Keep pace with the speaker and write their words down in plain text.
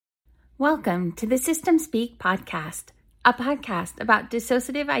Welcome to the System Speak podcast, a podcast about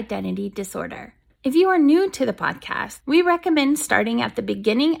dissociative identity disorder. If you are new to the podcast, we recommend starting at the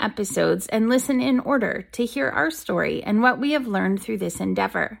beginning episodes and listen in order to hear our story and what we have learned through this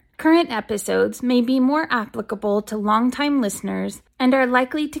endeavor. Current episodes may be more applicable to longtime listeners and are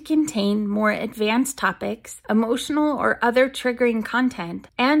likely to contain more advanced topics, emotional or other triggering content,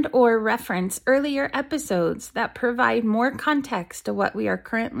 and/or reference earlier episodes that provide more context to what we are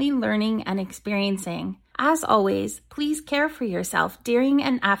currently learning and experiencing. As always, please care for yourself during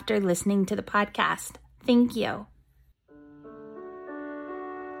and after listening to the podcast. Thank you.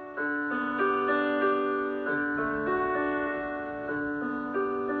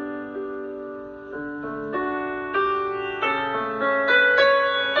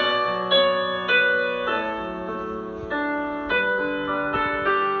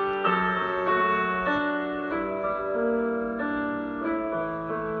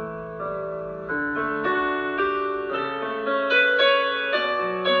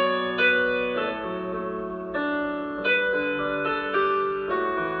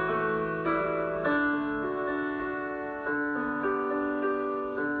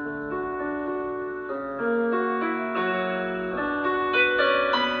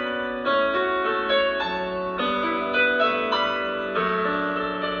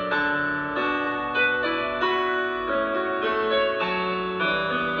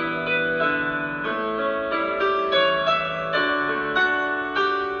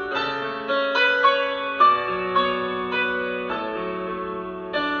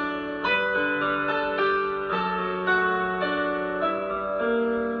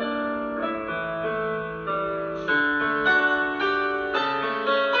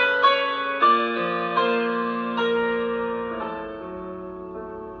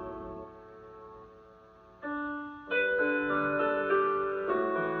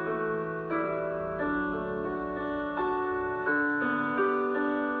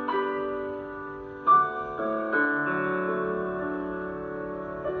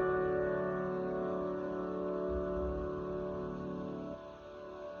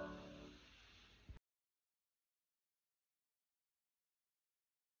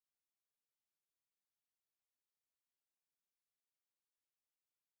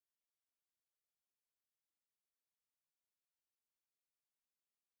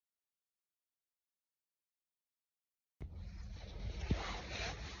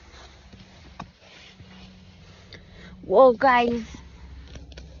 Well,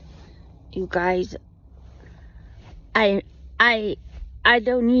 you guys, I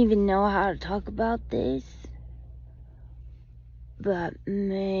don't even know how to talk about this, but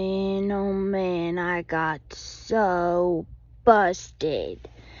man, oh man, I got so busted.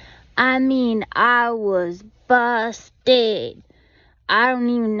 I mean, I was busted. I don't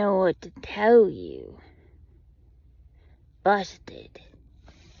even know what to tell you. Busted.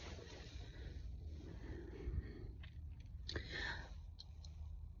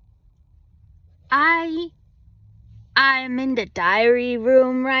 I'm in the diary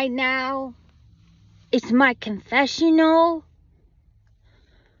room right now. It's my confessional.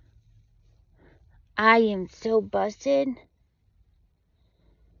 I am so busted.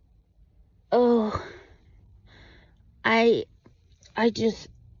 Oh, I just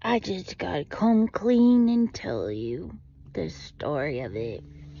gotta come clean and tell you the story of it.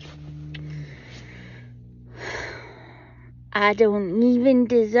 I don't even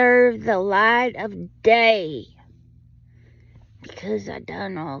deserve the light of day because I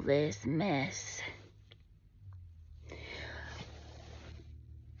done all this mess.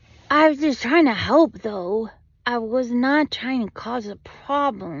 I was just trying to help, though. I was not trying to cause a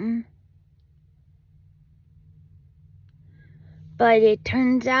problem. But it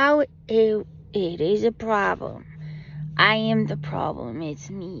turns out it is a problem. I am the problem. It's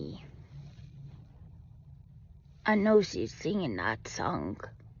me. I know she's singing that song.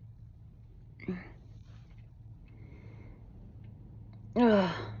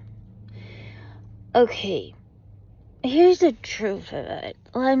 Ugh. Okay. Here's the truth of it.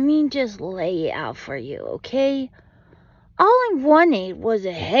 Let me just lay it out for you, okay? All I wanted was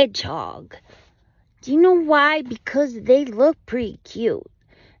a hedgehog. Do you know why? Because they look pretty cute.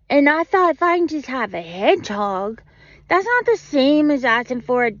 And I thought if I can just have a hedgehog, that's not the same as asking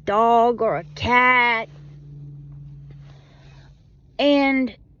for a dog or a cat.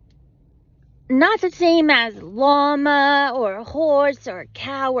 And not the same as llama or a horse or a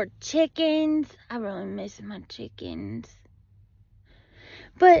cow or chickens. I really miss my chickens.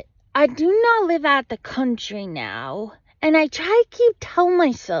 But I do not live out the country now. And I try to keep telling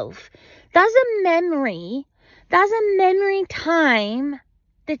myself, that's a memory time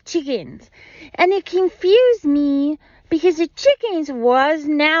the chickens. And it confused me because the chickens was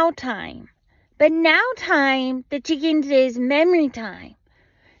now time. But now time, the chickens is memory time.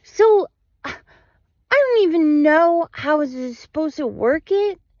 So I don't even know how I was supposed to work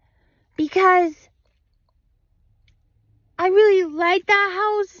it because I really like that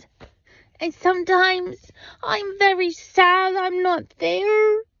house. And sometimes I'm very sad I'm not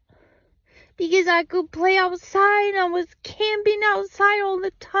there because I could play outside. I was camping outside all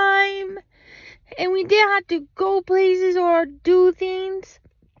the time. And we didn't have to go places or do things.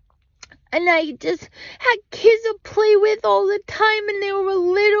 And I just had kids to play with all the time and they were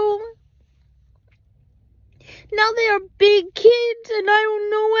little. Now they are big kids and I don't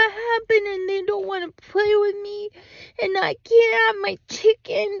know what happened and they don't want to play with me. And I can't have my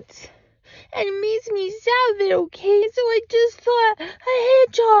chickens. And it makes me sad that, okay? So I just thought a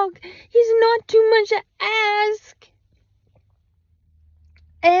hedgehog is not too much to ask.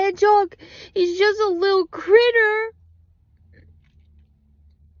 A hedgehog is just a little critter.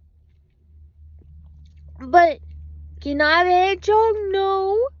 But can I have a hedgehog?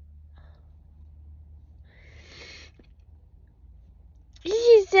 No.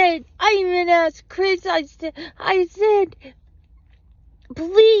 She said, I even asked Chris, I said,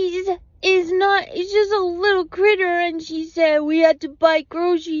 please, it's just a little critter. And she said, we had to buy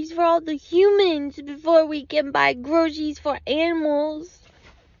groceries for all the humans before we can buy groceries for animals.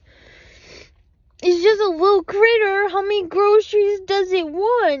 It's just a little critter. How many groceries does it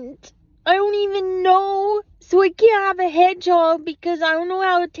want? I don't even know. So I can't have a hedgehog because I don't know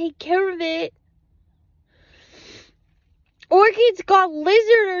how to take care of it. Orchid's got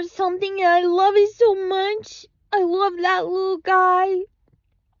lizard or something and I love it so much. I love that little guy.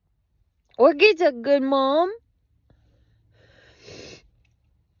 Orchid's a good mom.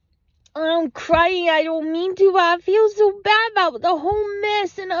 I'm crying. I don't mean to, but I feel so bad about the whole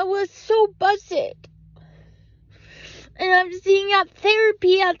mess and I was so busted. And I'm seeing at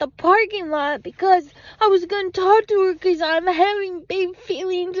therapy at the parking lot because I was going to talk to her because I'm having big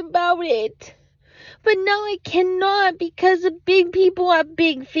feelings about it. But now I cannot because the big people have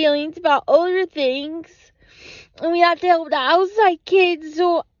big feelings about other things. And we have to help the outside kids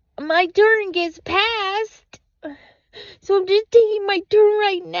so my turn gets passed. So I'm just taking my turn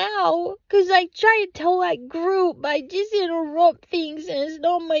right now because I try to tell that group, but I just interrupt things and it's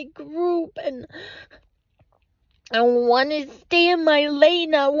not my group. And I want to stay in my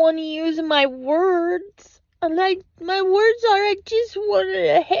lane. I want to use my words. And my words are, I just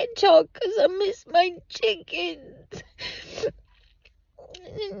wanted a hedgehog because I miss my chickens.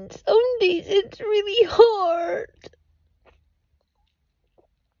 And some days it's really hard.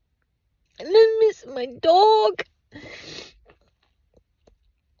 And I miss my dog.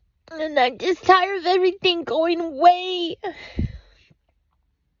 And I'm just tired of everything going away.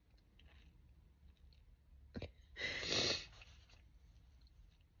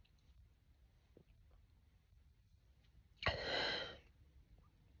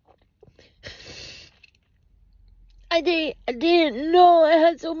 I didn't know I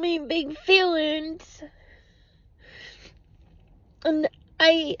had so many big feelings. And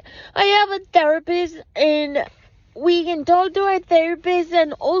I have a therapist and we can talk to our therapist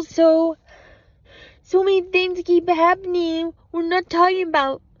and also so many things keep happening. We're talking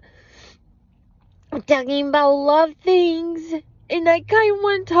about a lot of things and I kind of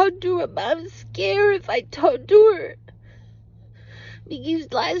want to talk to her but I'm scared if I talk to her.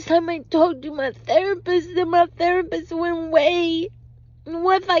 Because last time I talked to my therapist, then my therapist went away. And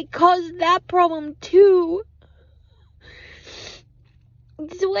what if I caused that problem too?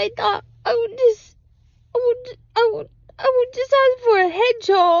 So I thought I would just ask for a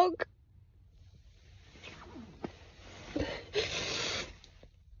hedgehog.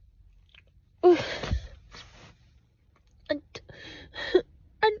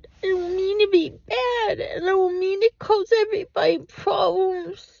 I don't mean to be bad, and I don't mean to cause everybody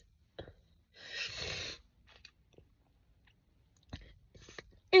problems.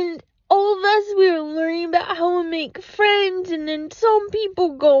 And all of us, we were learning about how to make friends, and then some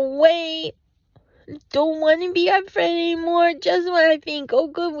people go away, don't want to be our friend anymore, just when I think, oh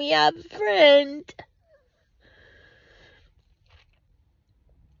good, we have a friend.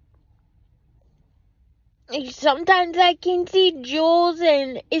 Sometimes I can see Jules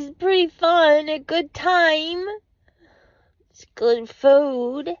and it's pretty fun, a good time. It's good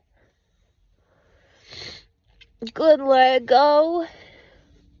food. Good Lego.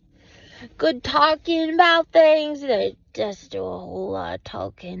 Good talking about things. They just do a whole lot of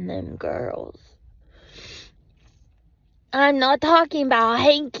talking, them girls. I'm not talking about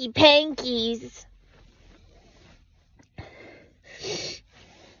hanky-pankies.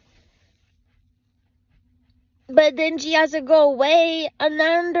 But then she has to go away, and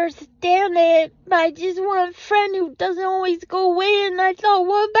I understand it, but I just want a friend who doesn't always go away, and I thought,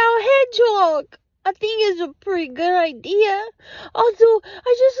 what about Hedgehog? I think it's a pretty good idea. Also,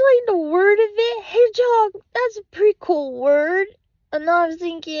 I just like the word of it, Hedgehog. That's a pretty cool word. And I was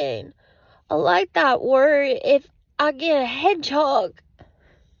thinking, I like that word if I get a hedgehog.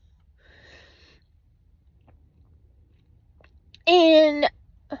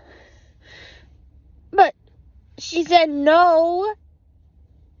 But she said no.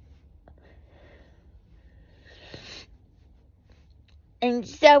 And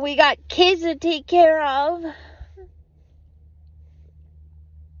she said we got kids to take care of.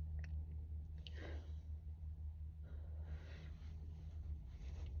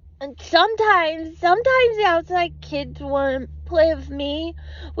 And sometimes the outside kids want to play with me.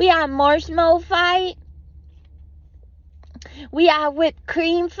 We have marshmallow fight. We have whipped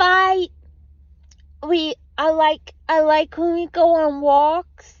cream fight. I like when we go on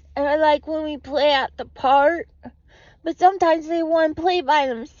walks, and I like when we play at the park. But sometimes they want to play by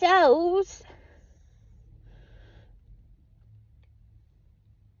themselves.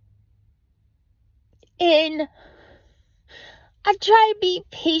 And I try to be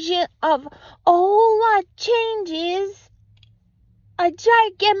patient of a whole lot of changes. I try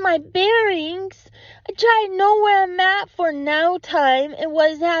to get my bearings. I try to know where I'm at for now time and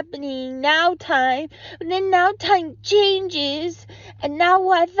what is happening now time. And then now time changes. And now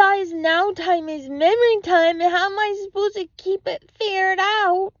what I thought is now time is memory time. And how am I supposed to keep it figured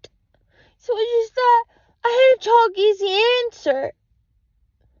out? So I just thought a hedgehog is the answer.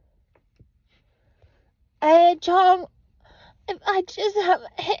 A hedgehog. If I just have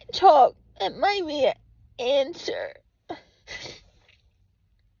a hedgehog, it might be an answer.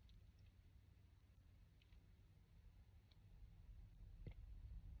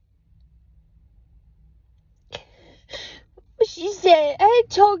 She said, a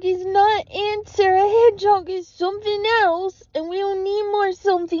hedgehog is not an answer. A hedgehog is something else, and we don't need more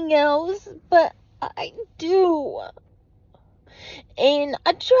something else, but I do. And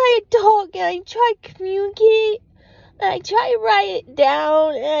I try to talk, and I try to communicate, and I try to write it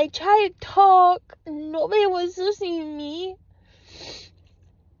down, and I try to talk, and nobody was listening to me.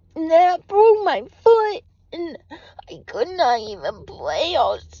 And then I broke my foot, and I could not even play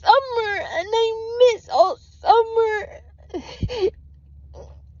all summer, and I miss all summer. And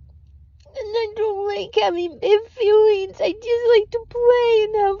I don't like having big feelings. I just like to play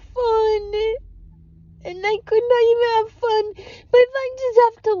and have fun. And I could not even have fun. But if I just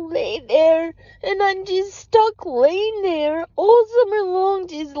have to lay there, and I'm just stuck laying there all summer long,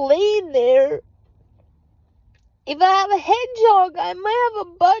 just laying there. If I have a hedgehog, I might have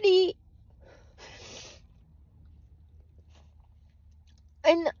a buddy.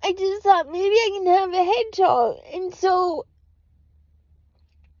 And I just thought maybe I can have a hedgehog. And so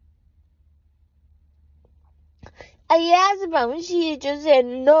I asked about it. She just said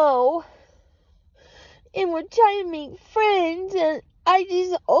no. And we're trying to make friends. And I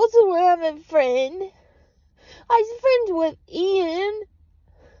just also want to have a friend. I was friends with Ian.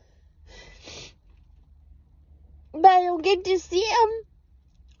 But I don't get to see him.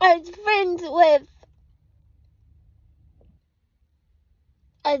 I was friends with...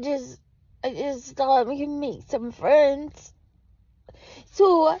 I just thought we could make some friends.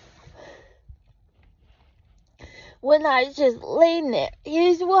 So, when I was just laying there,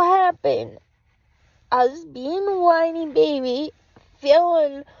 here's what happened. I was being a whiny baby,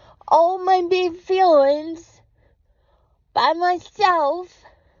 feeling all my big feelings by myself.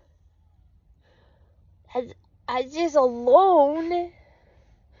 I was just alone.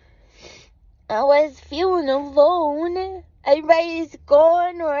 I was feeling alone. Everybody is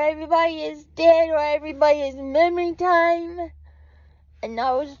gone, or everybody is dead, or everybody is memory time. And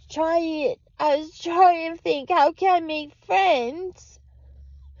I was trying to think, how can I make friends?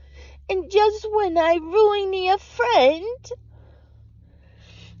 And just when I really need a friend,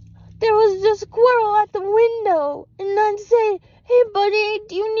 there was a squirrel at the window. And I said, hey buddy,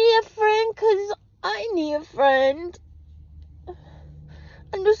 do you need a friend? 'Cause I need a friend.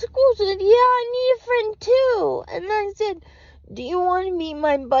 And the squirrel said, yeah, I need a friend too. And I said, do you want to be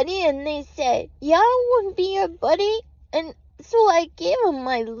my buddy? And they said, yeah, I want to be your buddy. And so I gave them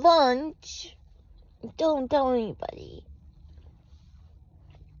my lunch. Don't tell anybody.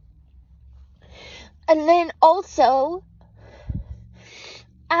 And then also,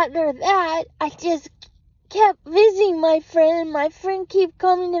 after that, I just kept visiting my friend, and my friend kept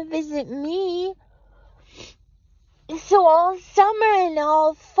coming to visit me. So all summer and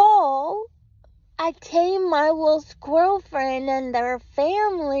all fall, I tamed my little squirrel friend and their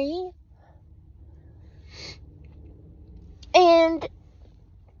family. And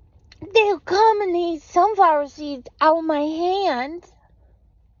they'll come and eat sunflower seeds out of my hand.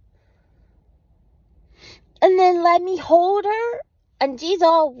 And then let me hold her. And she's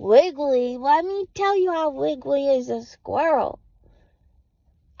all wiggly. Let me tell you how wiggly is a squirrel.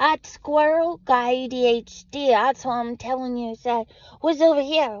 That squirrel got ADHD. That's what I'm telling you. It said, what's over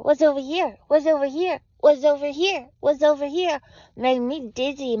here? What's over here? What's over here? What's over here? What's over here? Made me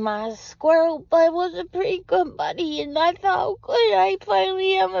dizzy. My squirrel bud was a pretty good buddy. And I thought, good, I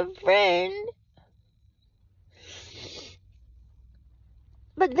finally have a friend.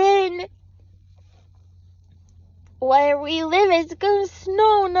 But then, where we live, it's gonna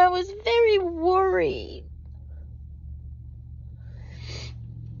snow. And I was very worried.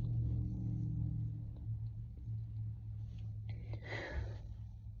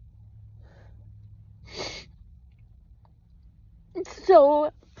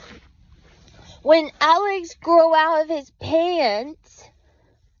 So, when Alex grew out of his pants,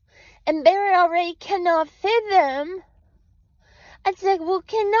 and Barry already cannot fit them, I said, well,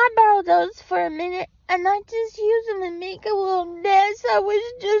 can I borrow those for a minute? And I just use them and make a little nest. I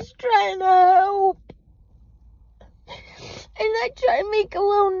was just trying to help. And I tried to make a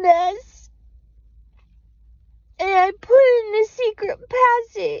little nest. And I put it in the secret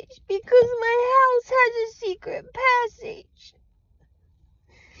passage, because my house has a secret passage.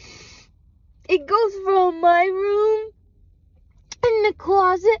 It goes from my room in the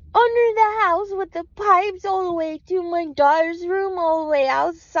closet under the house with the pipes all the way to my daughter's room all the way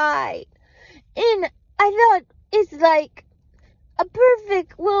outside. And I thought it's like a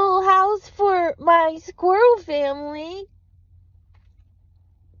perfect little house for my squirrel family.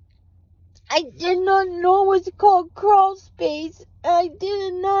 I did not know it's called crawl space. I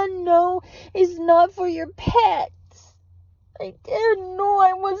did not know it's not for your pets. I didn't know.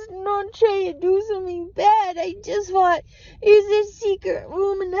 I was not trying to do something bad. I just thought it's a secret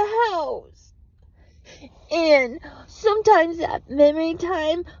room in the house. And sometimes at memory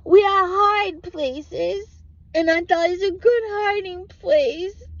time, we hide places. And I thought it's a good hiding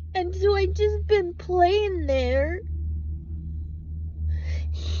place. And so I just been playing there.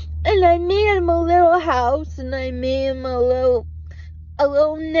 And I made him a little house. And I made him a little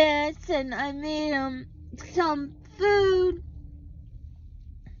nest. And I made him some food.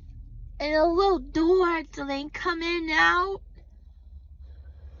 And a little door so they can come in and out.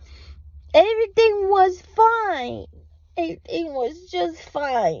 Everything was fine. Everything was just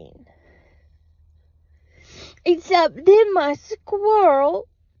fine. Except then my squirrel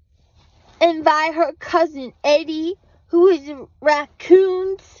invited her cousin Eddie, who is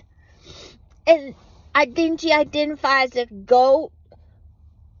raccoons. And I think she identifies as a goat.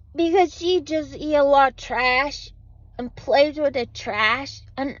 Because she just eats a lot of trash and plays with the trash.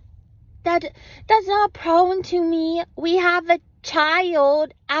 And that's not a problem to me. We have a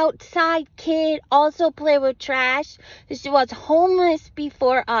child, outside kid, also play with trash. She was homeless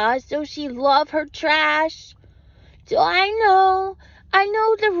before us, so she loved her trash. So I know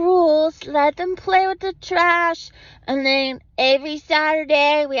the rules. Let them play with the trash. And then every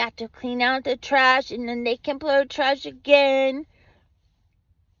Saturday, we have to clean out the trash, and then they can play with trash again.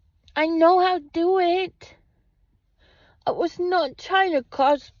 I know how to do it. I was not trying to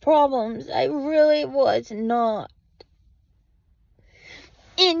cause problems. I really was not.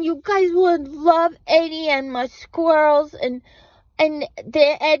 And you guys would love Eddie and my squirrels. And then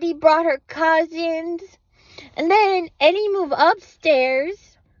Eddie brought her cousins. And then Eddie moved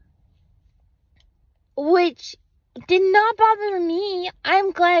upstairs, which did not bother me.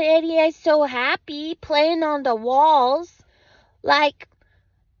 I'm glad Eddie is so happy playing on the walls. Like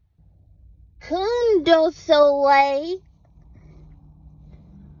Cirque du Soleil.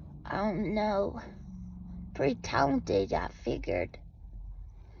 I don't know. Pretty talented, I figured.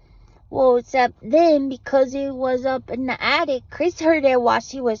 Well, except then, because he was up in the attic, Chris heard it while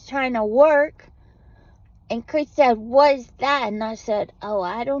she was trying to work. And Chris said, what is that? And I said, oh,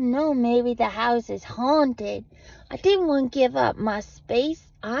 I don't know. Maybe the house is haunted. I didn't want to give up my space.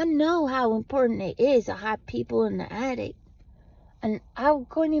 I know how important it is to have people in the attic. And I'm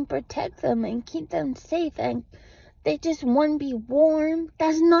going to protect them and keep them safe. And they just want to be warm.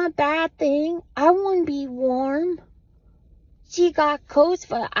 That's not a bad thing. I want to be warm. She got coats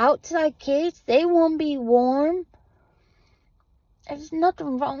for outside kids. They want to be warm. There's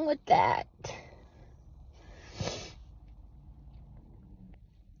nothing wrong with that.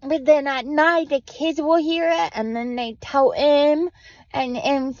 But then at night, the kids will hear it, and then they tell M, and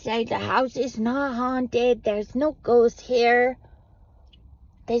M say the house is not haunted. There's no ghost here.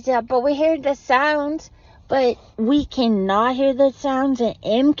 They said, but we hear the sounds. But we cannot hear the sounds, and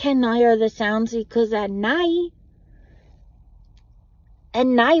M cannot hear the sounds because at night, at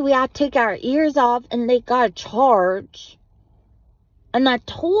night we had to take our ears off and they got a charge. And I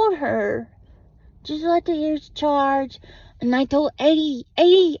told her, just let the ears charge. And I told Eddie,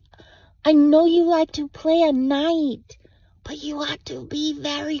 I know you like to play at night, but you have to be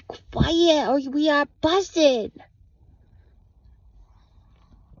very quiet or we are busted.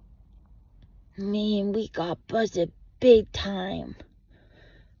 Man, we got busted big time.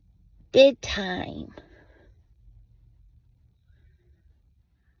 Big time.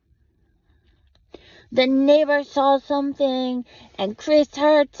 The neighbor saw something, and Chris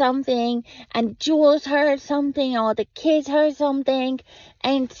heard something, and Jules heard something, all the kids heard something,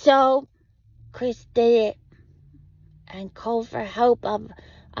 and so Chris did it and called for help of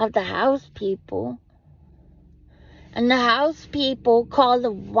the house people. And the house people called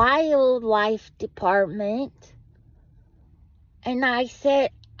the wildlife department. And I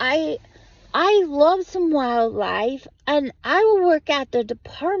said, I love some wildlife, and I will work at the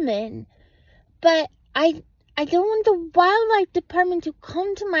department, but I don't want the wildlife department to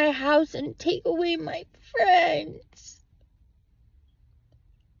come to my house and take away my friends.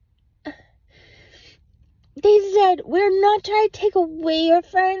 They said, we're not trying to take away your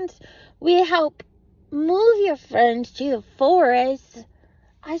friends. We help move your friends to the forest.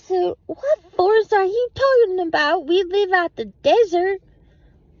 I said, what forest are you talking about? We live at the desert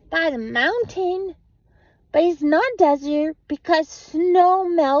by the mountain. But it's not desert because snow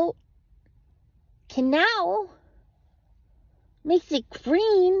melt. Canal makes it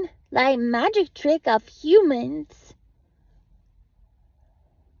green like magic trick of humans.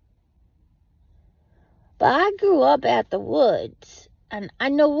 But I grew up at the woods, and I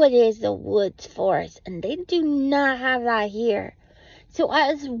know what is the woods forest, and they do not have that here. So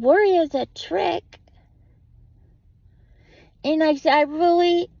I was worried it was a trick. And I said, I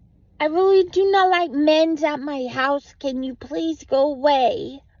really do not like men at my house. Can you please go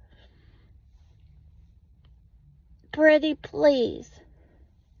away? Pretty please.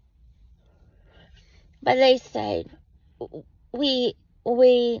 But they said, we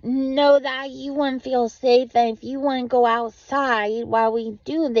know that you want to feel safe, and if you want to go outside while we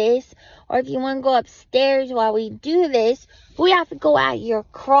do this, or if you want to go upstairs while we do this, we have to go out your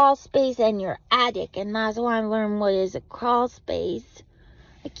crawl space and your attic. And that's why I learned what is a crawl space.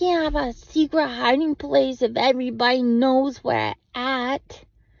 I can't have a secret hiding place if everybody knows where I'm at.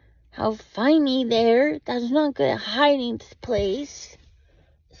 How funny there. That's not good hiding place.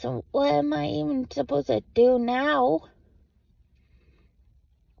 So what am I even supposed to do now?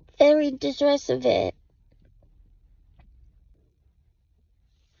 Very distressed of it.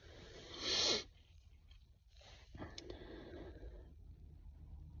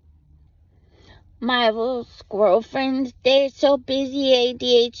 My little squirrel friends, they're so busy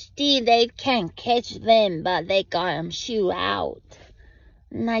ADHD, they can't catch them, but they got them shoo out.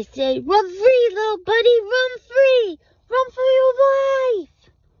 And I said, run free, little buddy, run free! Run for your life!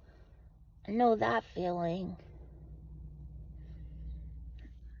 I know that feeling.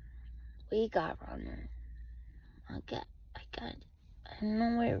 We got running. I don't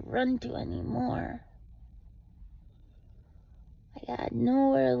know where to run to anymore. I got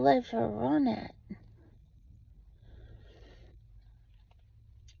nowhere left to run at.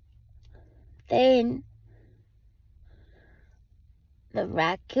 Then the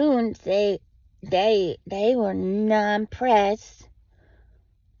raccoons, they were not impressed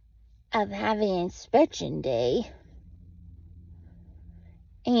of having inspection day.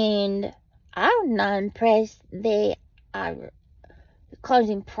 And I'm not impressed they are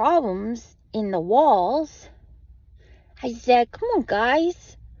causing problems in the walls. I said, come on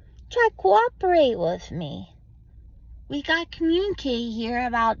guys, try to cooperate with me. We gotta communicate here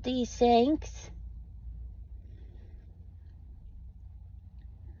about these things.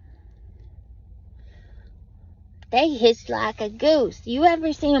 They hiss like a goose. You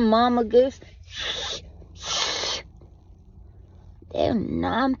ever seen a mama goose? They're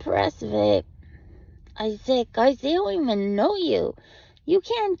not impressed with it. I said, guys, they don't even know you. You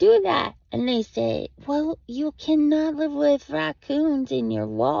can't do that. And they said, well, you cannot live with raccoons in your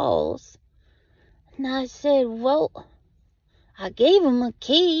walls. And I said, well, I gave them a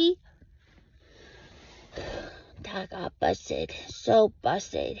key. I got busted. So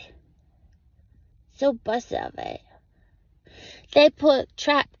busted. So busted of it. They put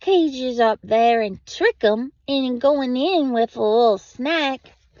trap cages up there and trick them into going in with a little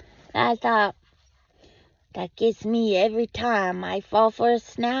snack. I thought, that gets me every time I fall for a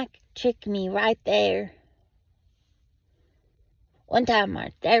snack. Trick me right there. One time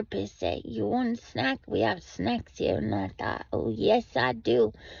our therapist said, "You want a snack? We have snacks here." And I thought, "Oh, yes, I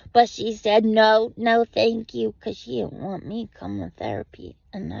do." But she said, no, thank you, because she didn't want me to come to therapy.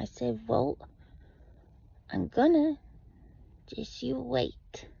 And I said, "Well, I'm gonna. Just you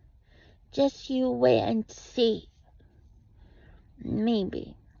wait. Just you wait and see.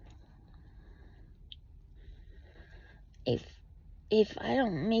 Maybe. If I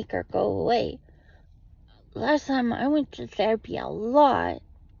don't make her go away." Last time I went to therapy a lot,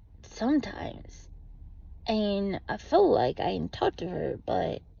 sometimes, and I feel like I didn't talk to her,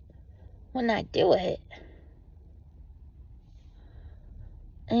 but when I do it,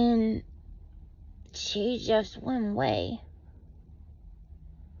 and she just went away.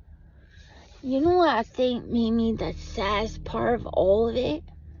 You know what I think made me the saddest part of all of it?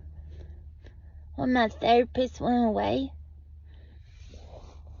 When my therapist went away,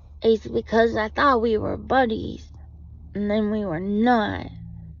 is because I thought we were buddies, and then we were not.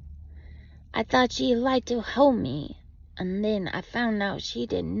 I thought she'd like to help me, and then I found out she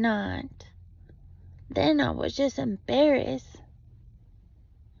did not. Then I was just embarrassed.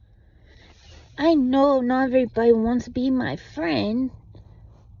 I know not everybody wants to be my friend,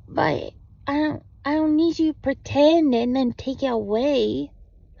 but I don't need you to pretend and then take it away.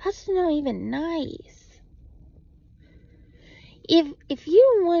 That's not even nice. If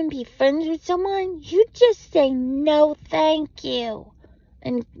you don't want to be friends with someone, you just say no thank you.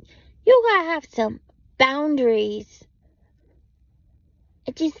 And you gotta have some boundaries.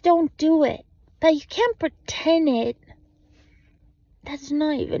 I just don't do it. But you can't pretend it. That's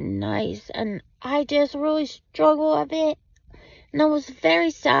not even nice. And I just really struggle with it. And I was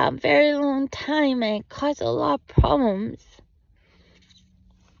very sad, very long time, and it caused a lot of problems.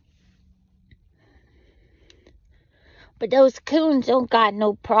 But those coons don't got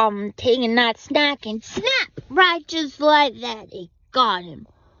no problem taking that snack and snap, right just like that. They got him.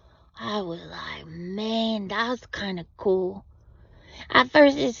 I was like, man, that was kind of cool. At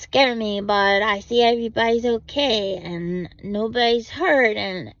first it scared me, but I see everybody's okay and nobody's hurt,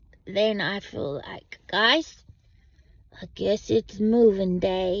 and then I feel like, guys, I guess it's moving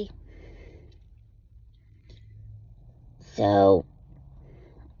day. So,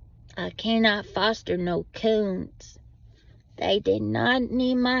 I cannot foster no coons. They did not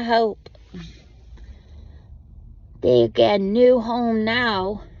need my help. They get a new home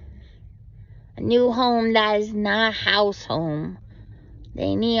now. A new home that is not a house home.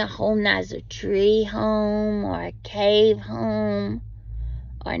 They need a home that's a tree home or a cave home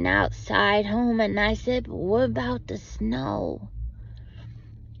or an outside home. And I said, "But what about the snow?"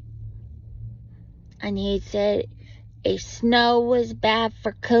 And he said, "If snow was bad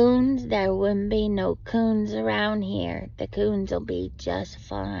for coons, there wouldn't be no coons around here. The coons will be just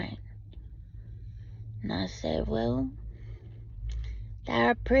fine." And I said, "Well,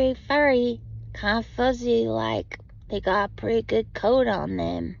 they're pretty furry, kind of fuzzy, like they got a pretty good coat on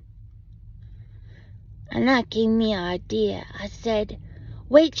them." And that gave me an idea. I said,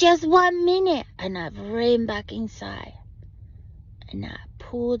 "Wait just 1 minute." And I ran back inside. And I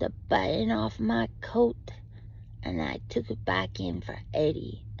pulled a button off my coat. And I took it back in for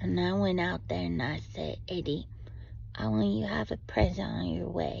Eddie. And I went out there and I said, "Eddie, I want you to have a present on your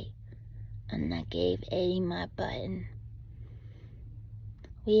way." And I gave Eddie my button.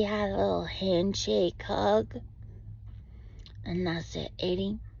 We had a little handshake hug. And I said,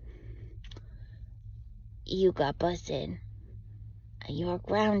 "Eddie, you got busted. You're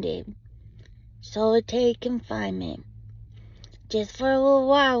grounded. Solitary confinement. Just for a little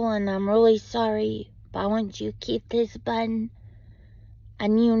while, and I'm really sorry, but I want you to keep this button.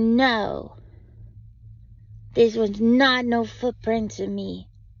 And you know, this was not no footprints of me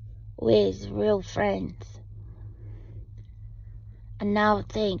with real friends." And now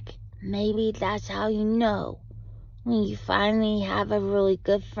think, maybe that's how you know when you finally have a really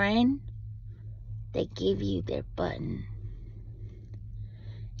good friend, they give you their button.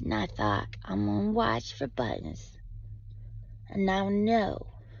 And I thought, I'm gonna watch for buttons. And now know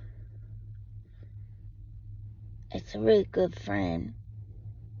it's a really good friend.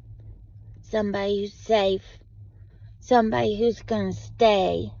 Somebody who's safe. Somebody who's gonna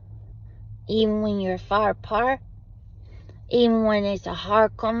stay. Even when you're far apart. Even when it's a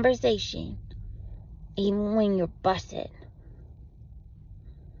hard conversation. Even when you're busted.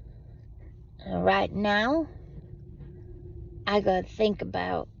 And right now, I gotta think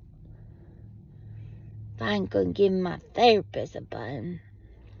about if I'm gonna give my therapist a button.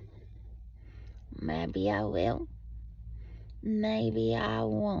 Maybe I will. Maybe I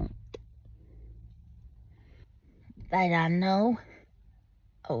won't. But I know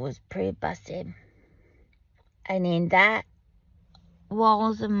I was pretty busted. And in that,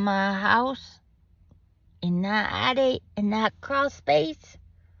 walls of my house, in that attic, in that crawl space.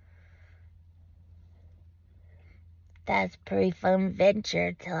 That's a pretty fun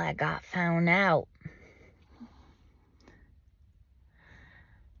venture till I got found out.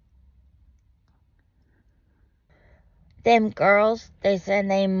 Them girls, they said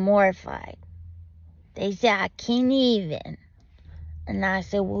they mortified. They said I can't even. And I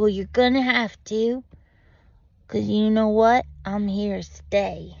said, well, you're gonna have to. 'Cause you know what? I'm here to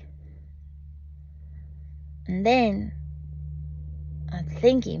stay. And then, I'm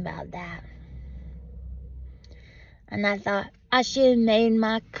thinking about that. And I thought, I should have made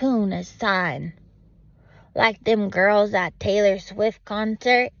my coon a sign. Like them girls at Taylor Swift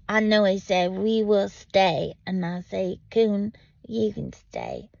concert. I know he said, we will stay. And I say, coon, you can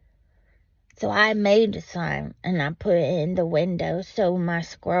stay. So I made a sign and I put it in the window so my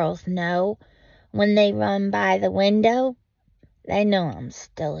squirrels know when they run by the window, they know I'm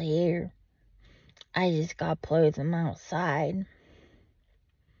still here. I just gotta play them outside.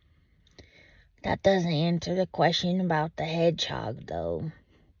 That doesn't answer the question about the hedgehog, though.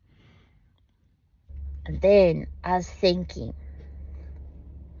 And then I was thinking,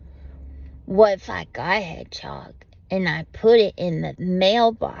 what if I got a hedgehog and I put it in the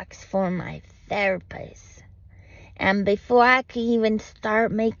mailbox for my therapist? And before I could even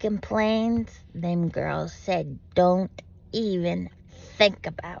start making plans, them girls said, don't even think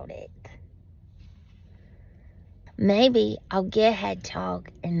about it. Maybe I'll get a hedgehog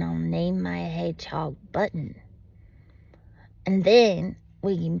and I'll name my hedgehog Button. And then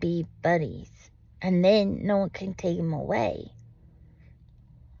we can be buddies. And then no one can take him away.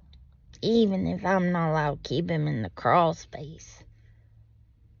 Even if I'm not allowed to keep him in the crawl space.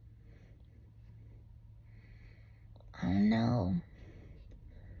 I don't know.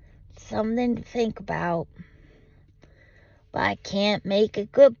 Something to think about. But I can't make a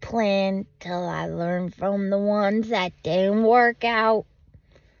good plan till I learn from the ones that didn't work out.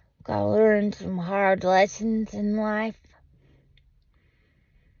 Gotta learn some hard lessons in life.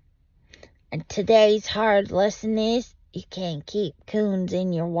 And today's hard lesson is you can't keep coons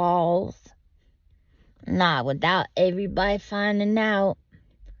in your walls. Not without everybody finding out.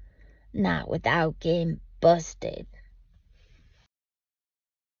 Not without getting busted.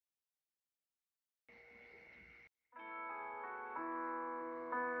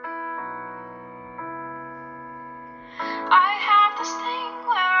 I have this thing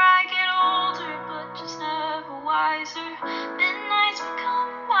where I get older, but just never wiser. Midnights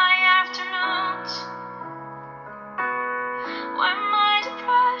become my afternoons. When my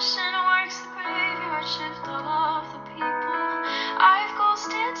depression works the graveyard shift of the people, I've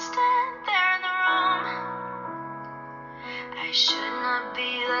ghosted stand there in the room. I should not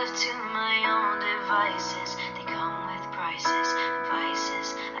be left to my own devices. They come with prices and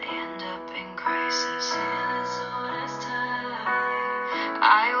vices. I end up in crisis.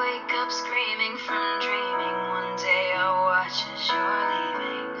 I wake up screaming from dreaming. One day I'll watch as you're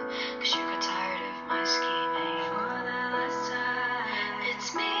leaving, 'cause you got tired of my scheming. For the last time, it's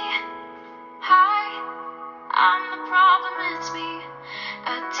me. Hi, I'm the problem, it's me.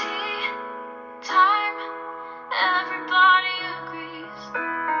 At tea time, everybody agrees.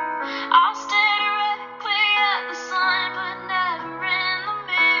 I'll stare directly at the sun, but never in the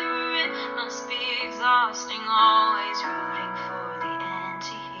mirror. It must be exhausting, always rooting for the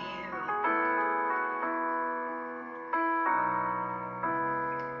anti-hero.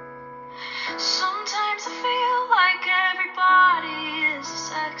 Sometimes I feel like everybody is a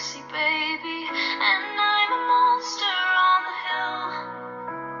sexy baby, and I'm a monster on the hill.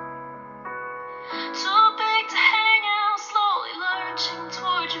 Too big to hang out, slowly lurching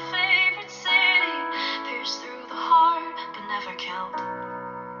toward your favorite city. Pierced through the heart, but never killed.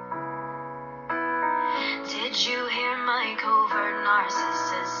 Did you hear my covert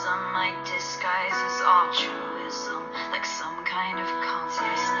narcissism? I disguise as altruism, like some kind of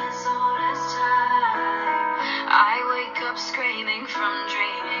consciousness. I wake up screaming from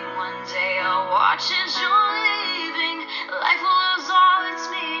dreaming. One day I'll watch as you're leaving. Life will lose all its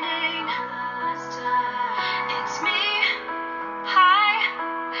meaning. It's me. Hi,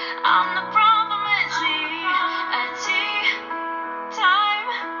 I'm the problem, it's me. At tea time,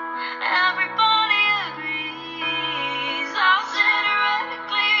 everybody agrees. I'll stare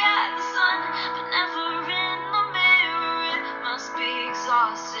directly at the sun, but never in the mirror. It must be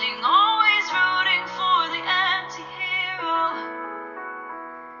exhausting, always rooting for the anti-hero.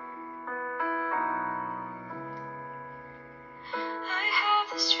 I have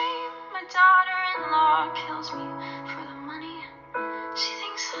this dream, my daughter-in-law kills me for the money. She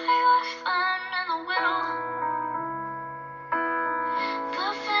thinks I left them in the will.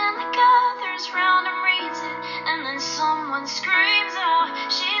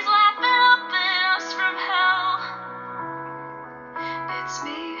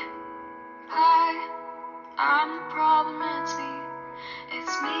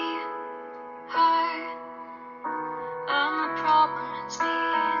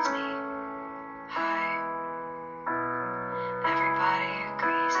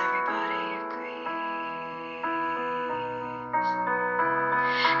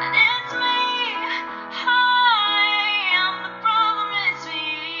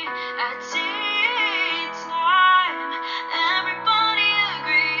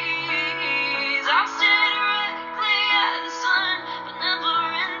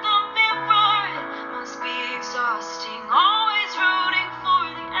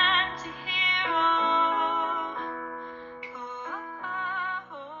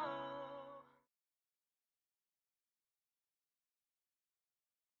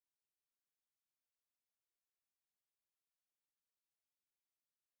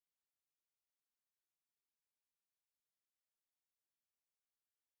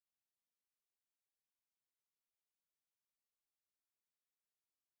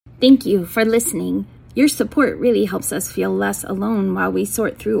 Thank you for listening. Your support really helps us feel less alone while we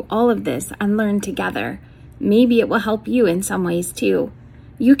sort through all of this and learn together. Maybe it will help you in some ways too.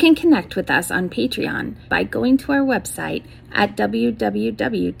 You can connect with us on Patreon by going to our website at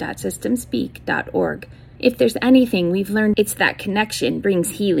www.systemspeak.org. If there's anything we've learned, it's that connection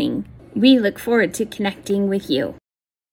brings healing. We look forward to connecting with you.